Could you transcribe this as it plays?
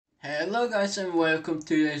Hello guys and welcome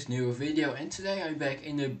to this new video, and today I'm back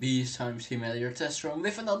in the Bees Time Simulator test room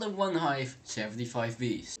with another one hive, 75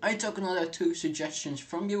 bees. I took another 2 suggestions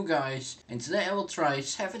from you guys, and today I will try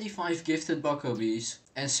 75 Gifted Bucko bees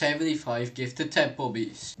and 75 Gifted Tadpole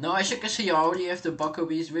Bees. Now as you can see, I already have the Bucko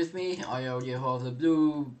bees with me. I already have all the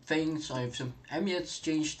blue things. I have some amulets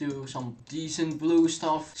changed to some decent blue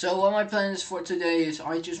stuff. So what my plan is for today is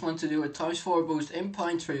I just want to do a ×4 boost in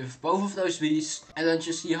pine tree with both of those bees, and then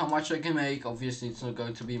just see how much I can make. Obviously it's not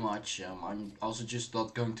going to be much. I'm also just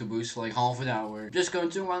not going to boost for like half an hour. Just going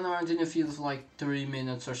to run around in the field for like 3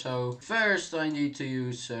 minutes or so. First I need to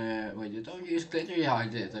use, wait, you don't use glitter? Yeah, I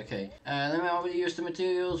did, okay. Then I already used the materials.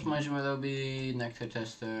 Might as well be nectar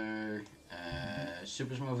tester,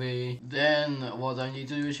 super smoothie. Then what I need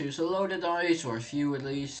to do is use a loaded ice, or a few at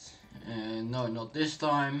least. No, not this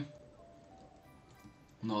time.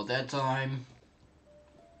 Not that time.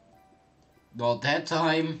 Not that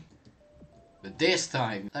time. But this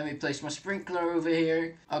time. Let me place my sprinkler over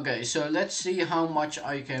here. Okay, so let's see how much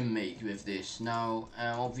I can make with this. Now,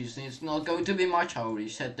 obviously it's not going to be much. I already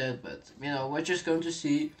said that, but you know, we're just going to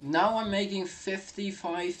see. Now I'm making 60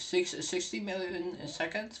 million a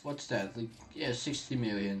second. What's that? Like, yeah, 60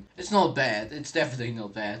 million. It's not bad. It's definitely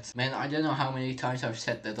not bad. Man, I don't know how many times I've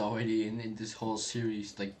said that already in this whole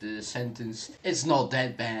series. Like the sentence, it's not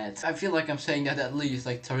that bad. I feel like I'm saying that at least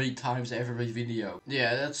like 3 times every video.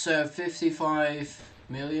 Yeah, that's 55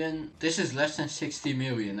 million. This is less than 60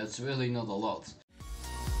 million. That's really not a lot.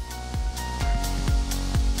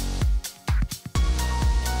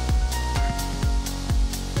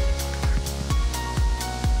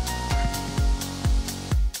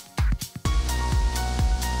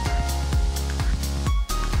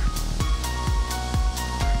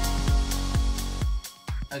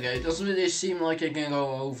 Okay, it doesn't really seem like I can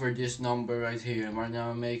go over this number right here. Right now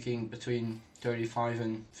I'm making between 35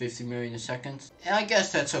 and 50 million a second. And I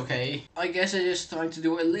guess that's okay. I guess it is time to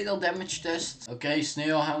do a little damage test. Okay,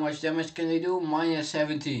 snail, how much damage can they do? Minus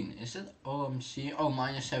 17. Is that all I'm seeing? Oh,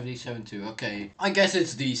 minus 77 too. Okay. I guess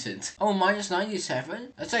it's decent. Oh, minus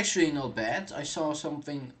 97? That's actually not bad. I saw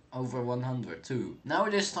something over 100 too. Now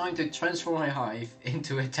it is time to transform my hive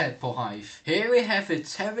into a tadpole hive. Here we have it,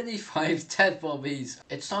 75 tadpole bees.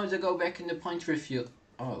 It's time to go back in the pine tree field.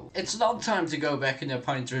 Oh, it's not time to go back in the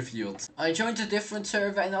pine tree field. I joined a different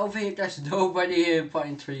server, and over here there's nobody here in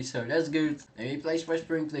pine tree, so that's good. Let me place my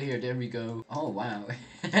sprinkler here, there we go. Oh wow,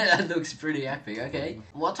 that looks pretty epic. Okay,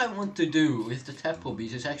 what I want to do with the tadpole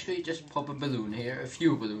bees is actually just pop a balloon here, a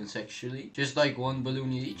few balloons actually. Just like 1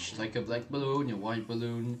 balloon each, like a black balloon, a white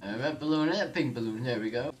balloon, a red balloon, and a pink balloon. There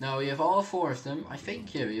we go. Now we have all 4 of them. I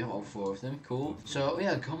think, yeah, we have all 4 of them. Cool. So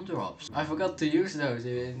yeah, gumdrops. I forgot to use those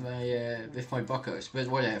in my with my buckos,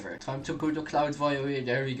 but whatever. Time to put a cloud vial here.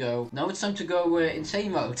 There we go. Now it's time to go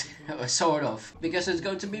insane mode, sort of, because it's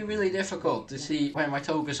going to be really difficult to see where my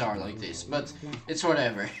tokens are like this, but it's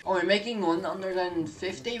whatever. Oh, we're making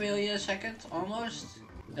 150 million a second, almost.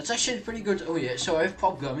 That's actually pretty good. Oh yeah, so I have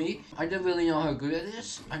Pop Gummy. I don't really know how good it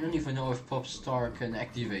is. I don't even know if Pop Star can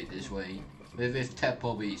activate this way. With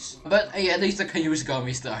tadpole bees. But hey, at least I can use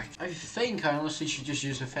Gummy Star. I think I honestly should just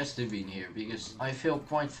use a Festive Bean here, because I feel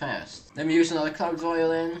quite fast. Let me use another Cloud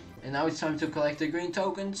Violin. And now it's time to collect the green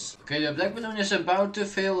tokens. Okay, the black balloon is about to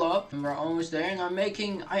fill up. And we're almost there. And I'm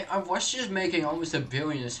making, I was just making almost 1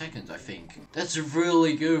 billion a second, I think. That's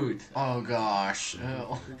really good. Oh gosh.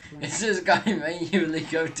 Is this guy manually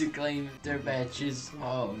going to claim their badges?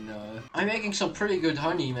 Oh no. I'm making some pretty good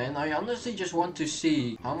honey, man. I honestly just want to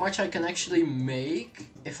see how much I can actually make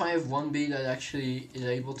if I have 1 bee that actually is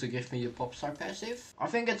able to give me a Popstar passive. I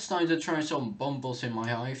think it's time to try some bumbles in my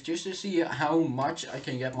hive just to see how much I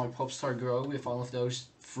can get my Popstar grow with all of those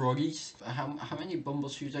froggies. How many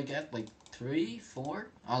bumbles should I get? Like 3, 4?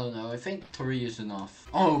 I don't know. I think 3 is enough.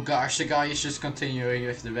 Oh gosh, the guy is just continuing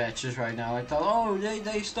with the badges right now. I thought, oh,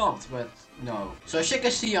 they stopped, but no. So as you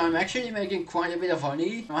can see, I'm actually making quite a bit of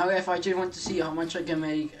honey. However, I just want to see how much I can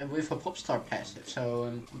make with a Popstar passive. So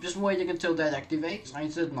I'm just waiting until that activates. I'm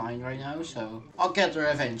at 9 right now, so I'll get there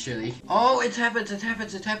eventually. Oh, it happens, it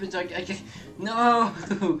happens, it happens. I just, no.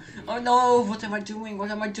 Oh no, what am I doing?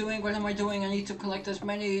 What am I doing? What am I doing? I need to collect as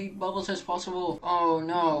many bubbles as possible. Oh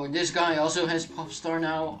no, this guy also has Popstar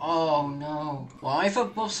now. Oh no. Well, I have a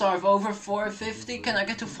Popstar of over 450. Can I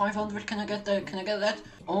get to 500? Can I get that?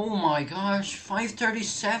 Oh my gosh,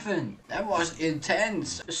 537. That was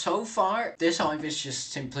intense. So far, this hive is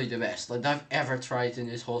just simply the best that I've ever tried in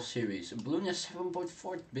this whole series. A balloon is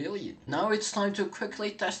 7.4 billion. Now it's time to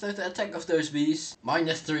quickly test out the attack of those bees.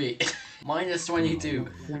 -3. -22.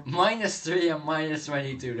 -3 and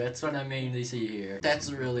 -22. That's what I mainly see here.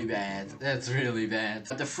 That's really bad. That's really bad.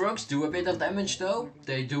 But the frogs do a bit of damage though.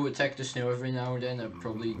 They do attack the snail every now and then. I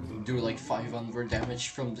probably do like 500 damage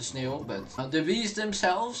from the snail. But the bees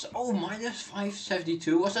themselves, oh,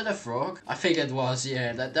 -572. Was that a frog? I think it was,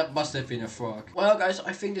 yeah. That must have been a frog. Well guys,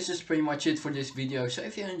 I think this is pretty much it for this video. So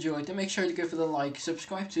if you enjoyed, then make sure to give it a like,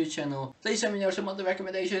 subscribe to the channel. Please let me know some other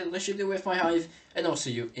recommendations I should do with my hive. And I'll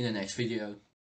see you in the next video.